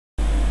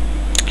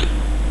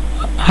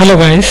Hello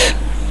guys,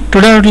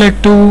 today I would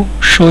like to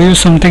show you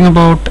something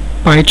about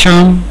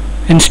Pycharm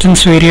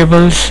instance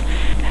variables.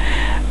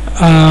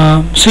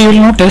 So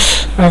you'll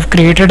notice I've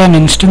created an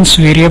instance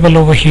variable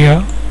over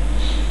here,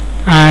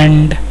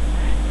 and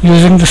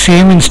using the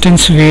same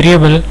instance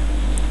variable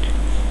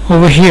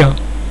over here,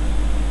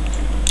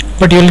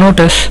 but you'll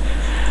notice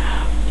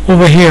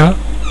over here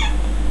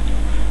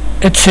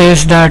it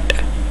says that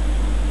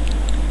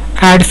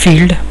add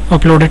field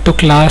uploaded to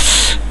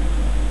class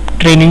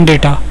training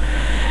data,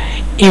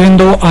 even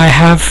though I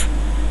have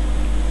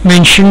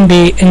mentioned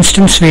the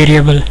instance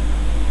variable.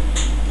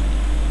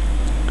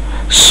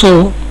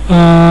 So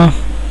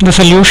the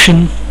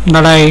solution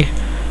that I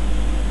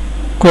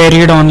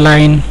queried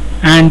online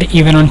and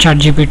even on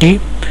ChatGPT,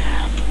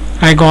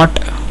 I got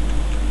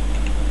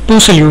two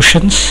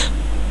solutions.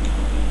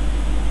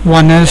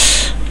 One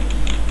is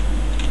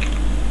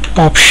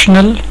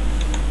optional,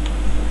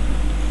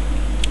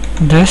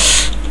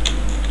 this,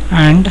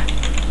 and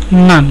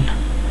none.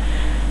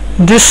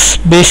 This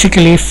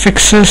basically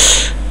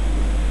fixes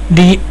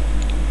the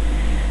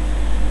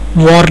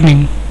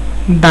warning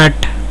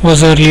that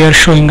was earlier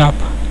showing up.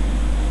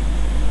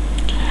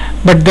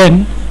 But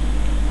then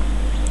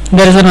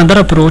there is another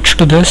approach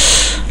to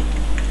this,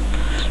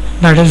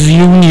 that is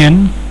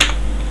union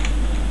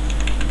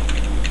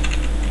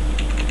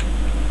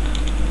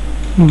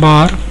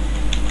bar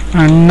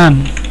and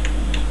none.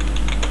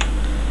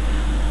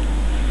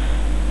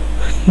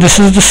 This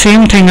is the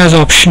same thing as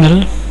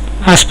optional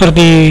as per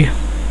the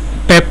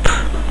PEP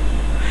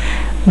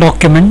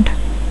document,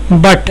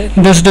 but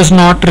this does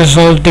not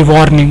resolve the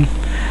warning.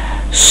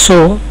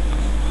 So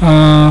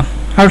I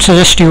would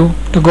suggest you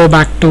to go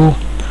back to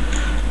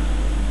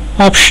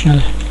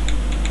optional,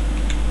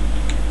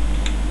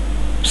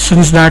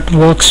 since that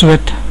works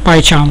with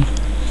Pycharm.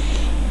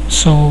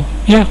 So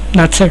yeah,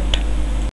 that's it.